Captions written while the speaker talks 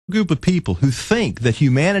group of people who think that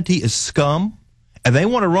humanity is scum and they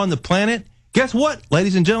want to run the planet, guess what,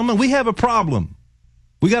 ladies and gentlemen? We have a problem.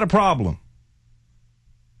 We got a problem.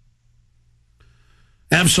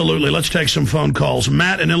 Absolutely. Let's take some phone calls.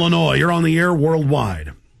 Matt in Illinois, you're on the air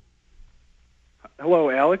worldwide.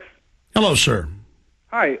 Hello, Alex. Hello, sir.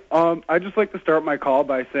 Hi. I'd just like to start my call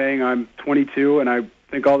by saying I'm 22 and I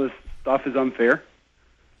think all this stuff is unfair.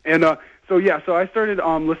 And so I started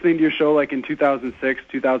listening to your show like in 2006,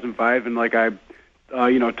 2005, and like I,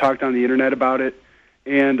 talked on the internet about it.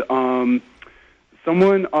 And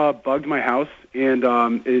someone bugged my house, and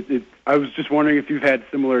I was just wondering if you've had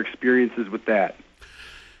similar experiences with that.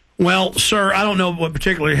 Well, sir, I don't know what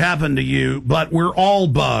particularly happened to you, but we're all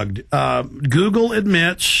bugged. Google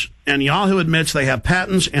admits and Yahoo admits they have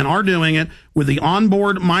patents and are doing it with the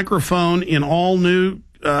onboard microphone in all new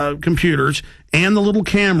computers and the little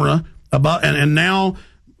camera. And now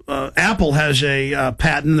Apple has a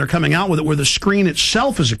patent. They're coming out with it where the screen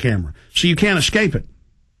itself is a camera, so you can't escape it.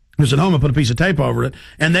 Because at home I put a piece of tape over it,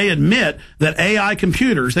 and they admit that AI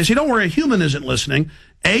computers, they say, don't worry, a human isn't listening.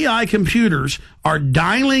 AI computers are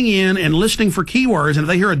dialing in and listening for keywords, and if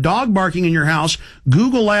they hear a dog barking in your house,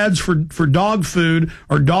 Google ads for dog food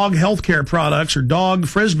or dog healthcare products or dog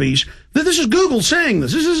frisbees, this is Google saying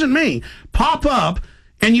this isn't me, pop up,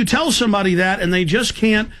 and you tell somebody that, and they just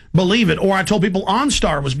can't believe it. Or I told people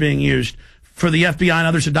OnStar was being used for the FBI and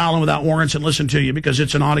others to dial in without warrants and listen to you because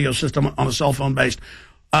it's an audio system on a cell phone based.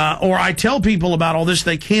 Or I tell people about all this,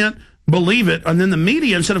 they can't believe it. And then the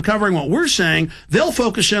media, instead of covering what we're saying, they'll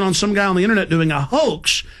focus in on some guy on the internet doing a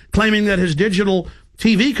hoax, claiming that his digital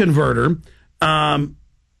TV converter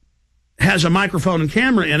has a microphone and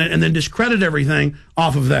camera in it, and then discredit everything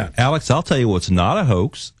off of that. Alex, I'll tell you what's not a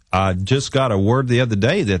hoax. I just got a word the other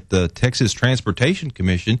day that the Texas Transportation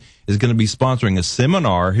Commission is going to be sponsoring a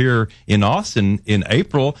seminar here in Austin in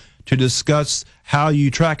April to discuss how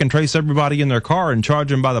you track and trace everybody in their car and charge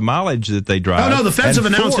them by the mileage that they drive. Oh, no, the feds have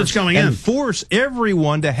announced it's going in. And force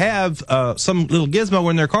everyone to have some little gizmo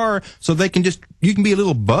in their car so they can you can be a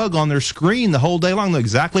little bug on their screen the whole day long, know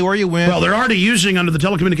exactly where you went. Well, they're already using, under the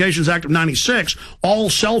Telecommunications Act of 96, all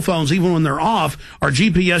cell phones, even when they're off, are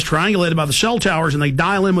GPS triangulated by the cell towers, and they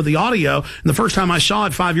dial in with the audio. And the first time I saw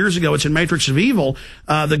it 5 years ago, it's in Matrix of Evil,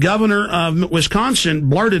 the governor of Wisconsin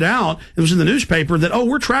blurted out, it was in the newspaper, that,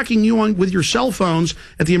 we're tracking you with your cell phones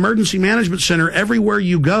at the Emergency Management Center everywhere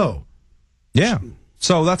you go. Yeah.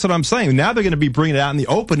 So that's what I'm saying. Now they're going to be bringing it out in the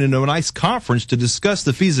open into a nice conference to discuss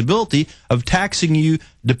the feasibility of taxing you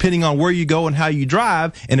depending on where you go and how you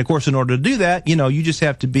drive. And, of course, in order to do that, you just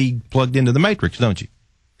have to be plugged into the matrix, don't you?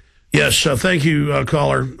 Yes. Thank you,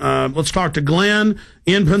 caller. Let's talk to Glenn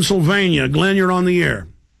in Pennsylvania. Glenn, you're on the air.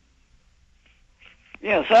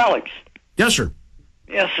 Yes, Alex. Yes, sir.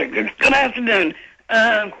 Yes, sir. Good afternoon.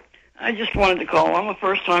 I just wanted to call. I'm a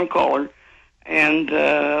first-time caller. And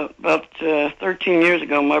about 13 years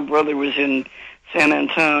ago, my brother was in San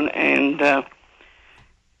Antonio, and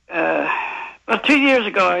about 2 years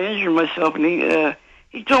ago, I injured myself, and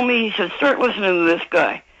he told me, he said, start listening to this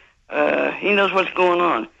guy. He knows what's going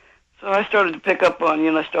on. So I started to pick up on you,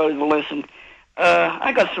 and I started to listen.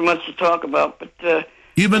 I got so much to talk about, but...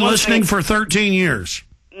 You've been listening for 13 years?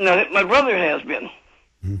 No, my brother has been.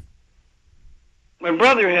 Hmm. My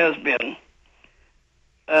brother has been.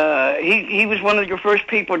 He was one of your first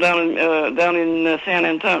people down in San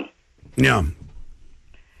Antonio. Yeah.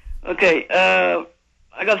 Okay.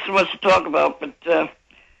 I got so much to talk about, but the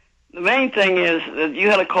main thing is that you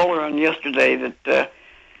had a caller on yesterday that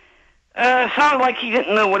sounded like he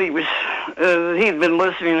didn't know what he was. He had been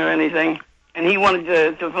listening or anything, and he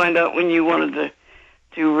wanted to find out when you wanted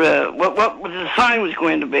to what the sign was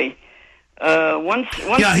going to be. Once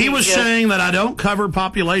he was saying that I don't cover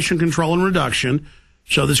population control and reduction.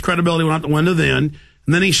 So this credibility went out the window then.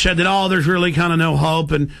 And then he said that, there's really kind of no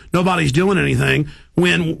hope and nobody's doing anything.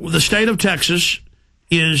 When the state of Texas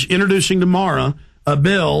is introducing tomorrow a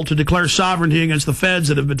bill to declare sovereignty against the feds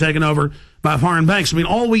that have been taken over by foreign banks. I mean,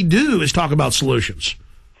 all we do is talk about solutions.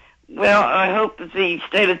 Well, I hope that the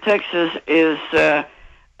state of Texas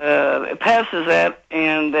passes that,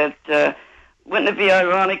 and that wouldn't it be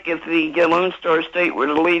ironic if the Lone Star State were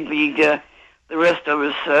to lead the rest of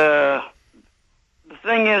us? The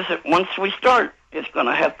thing is that once we start,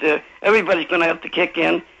 everybody's going to have to kick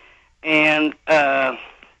in and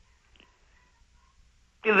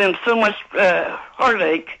give them so much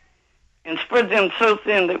heartache and spread them so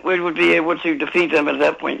thin that we would be able to defeat them at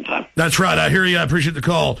that point in time. That's right. I hear you. I appreciate the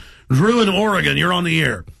call. Drew in Oregon, you're on the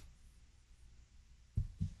air.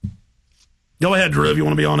 Go ahead, Drew, if you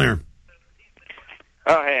want to be on air.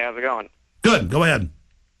 Oh, hey, how's it going? Good. Go ahead.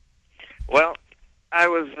 Well, I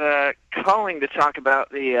was calling to talk about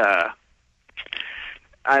the.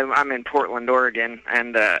 I'm in Portland, Oregon,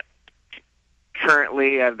 and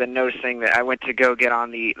currently I've been noticing that I went to go get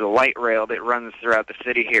on the light rail that runs throughout the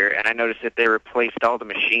city here, and I noticed that they replaced all the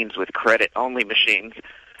machines with credit-only machines.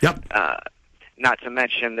 Yep. Not to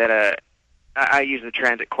mention that I use the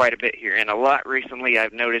transit quite a bit here, and a lot recently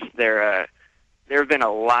I've noticed there have been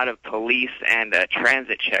a lot of police and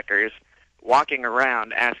transit checkers walking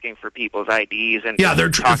around asking for people's IDs. And yeah,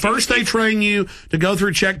 first they train you to go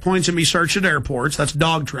through checkpoints and be searched at airports. That's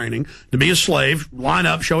dog training. To be a slave, line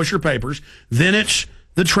up, show us your papers. Then it's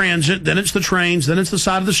the transit, then it's the trains, then it's the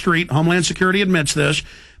side of the street. Homeland Security admits this.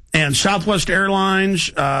 And Southwest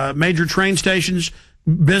Airlines, major train stations,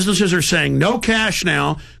 businesses are saying no cash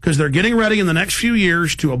now because they're getting ready in the next few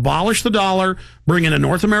years to abolish the dollar, bring in a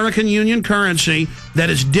North American Union currency that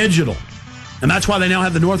is digital. And that's why they now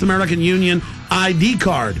have the North American Union ID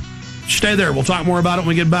card. Stay there. We'll talk more about it when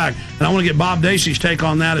we get back. And I want to get Bob Dacey's take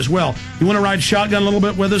on that as well. You want to ride shotgun a little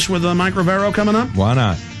bit with us with Mike Rivero coming up? Why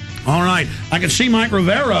not? All right. I can see Mike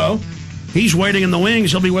Rivero. He's waiting in the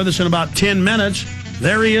wings. He'll be with us in about 10 minutes.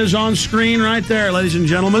 There he is on screen right there, ladies and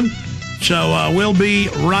gentlemen. So we'll be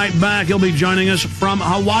right back. He'll be joining us from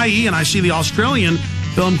Hawaii, and I see the Australian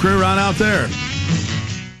film crew right out there.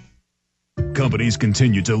 Companies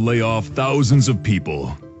continue to lay off thousands of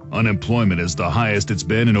people. Unemployment is the highest it's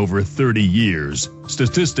been in over 30 years.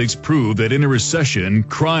 Statistics prove that in a recession,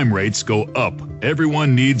 crime rates go up.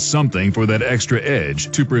 Everyone needs something for that extra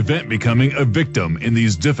edge to prevent becoming a victim in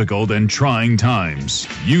these difficult and trying times.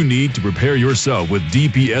 You need to prepare yourself with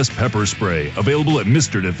DPS pepper spray, available at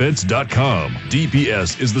MrDefense.com.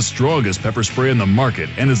 DPS is the strongest pepper spray in the market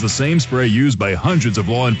and is the same spray used by hundreds of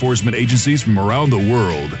law enforcement agencies from around the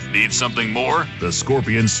world. Need something more? The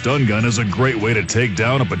Scorpion Stun Gun is a great way to take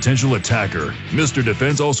down a potential attacker. Mr.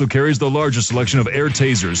 Defense also carries the largest selection of air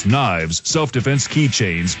tasers, knives, self-defense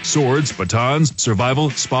keychains, swords, batons, survival,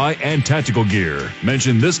 spy, and tactical gear.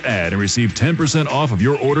 Mention this ad and receive 10% off of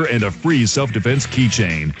your order and a free self-defense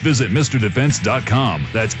keychain. Visit MrDefense.com.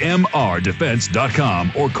 That's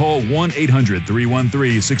MRDefense.com or call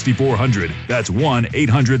 1-800-313-6400. That's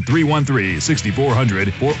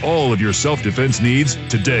 1-800-313-6400 for all of your self-defense needs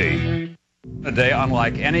today. A day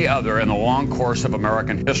unlike any other in the long course of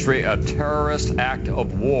American history, a terrorist act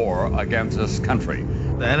of war against this country.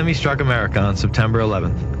 The enemy struck America on September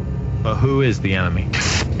 11th. But who is the enemy?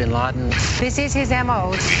 Bin Laden. This is his MO.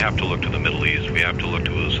 We have to look to the Middle East. We have to look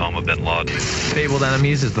to Osama bin Laden. Fabled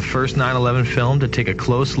Enemies is the first 9/11 film to take a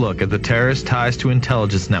close look at the terrorist ties to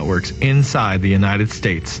intelligence networks inside the United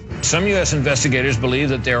States. Some U.S. investigators believe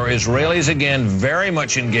that there are Israelis again very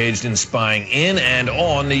much engaged in spying in and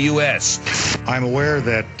on the U.S. I'm aware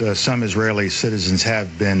that some Israeli citizens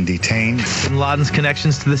have been detained. Bin Laden's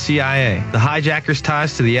connections to the CIA, the hijackers'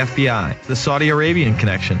 ties to the FBI, the Saudi Arabian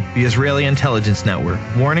connection, the Israeli intelligence network,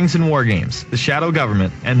 warnings and war games, the shadow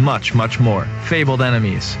government, and much, much more. Fabled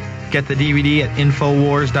Enemies. Get the DVD at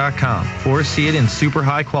Infowars.com or see it in super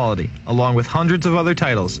high quality, along with hundreds of other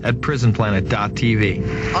titles at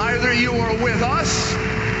PrisonPlanet.tv. Either you are with us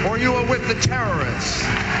or you are with the terrorists.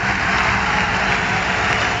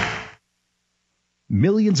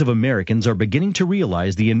 Millions of Americans are beginning to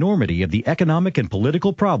realize the enormity of the economic and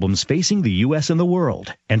political problems facing the U.S. and the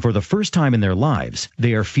world. And for the first time in their lives,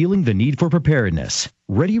 they are feeling the need for preparedness.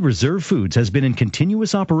 Ready Reserve Foods has been in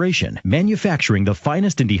continuous operation, manufacturing the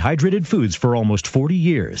finest in dehydrated foods for almost 40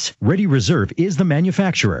 years. Ready Reserve is the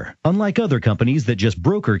manufacturer. Unlike other companies that just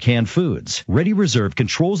broker canned foods, Ready Reserve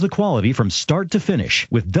controls the quality from start to finish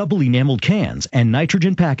with double enameled cans and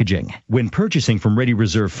nitrogen packaging. When purchasing from Ready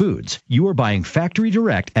Reserve Foods, you are buying factory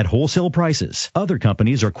direct at wholesale prices. Other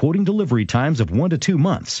companies are quoting delivery times of 1 to 2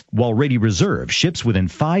 months, while Ready Reserve ships within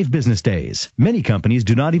 5 business days. Many companies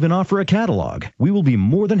do not even offer a catalog. We will be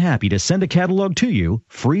more than happy to send a catalog to you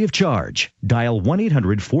free of charge. Dial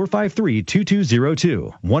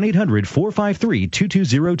 1-800-453-2202,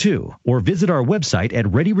 1-800-453-2202, or visit our website at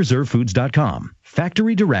ReadyReserveFoods.com.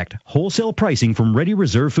 Factory direct, wholesale pricing from Ready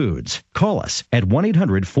Reserve Foods. Call us at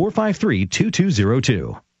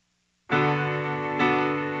 1-800-453-2202.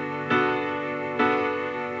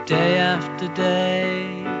 Day after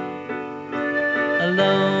day,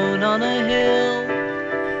 alone on a hill,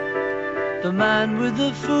 the man with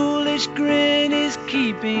the foolish grin is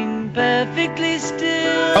keeping perfectly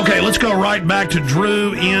still. Okay, let's go right back to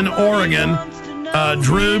Drew in Oregon.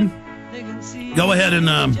 Drew, go ahead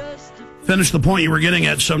and finish the point you were getting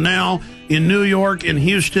at. So now in New York, in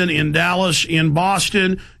Houston, in Dallas, in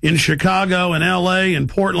Boston, in Chicago, in L.A., in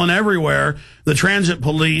Portland, everywhere, the transit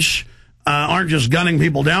police aren't just gunning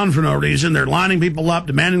people down for no reason. They're lining people up,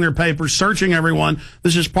 demanding their papers, searching everyone.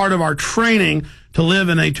 This is part of our training to live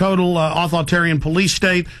in a total authoritarian police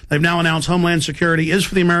state. They've now announced Homeland Security is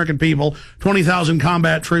for the American people, 20,000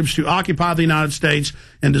 combat troops to occupy the United States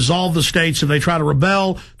and dissolve the states if they try to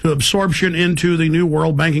rebel to absorption into the new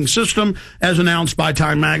world banking system, as announced by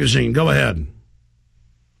Time Magazine. Go ahead.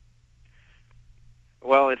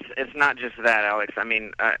 Well, it's not just that, Alex. I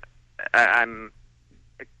mean, I'm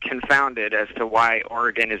confounded as to why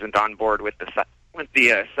Oregon isn't on board with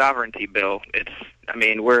the sovereignty bill.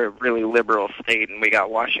 We're a really liberal state, and we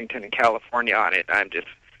got Washington and California on it. I just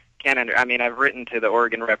can't I've written to the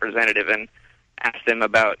Oregon representative and asked him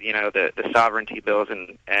about, the sovereignty bills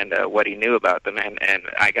and what he knew about them, and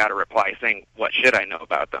I got a reply saying, what should I know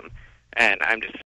about them? And I'm just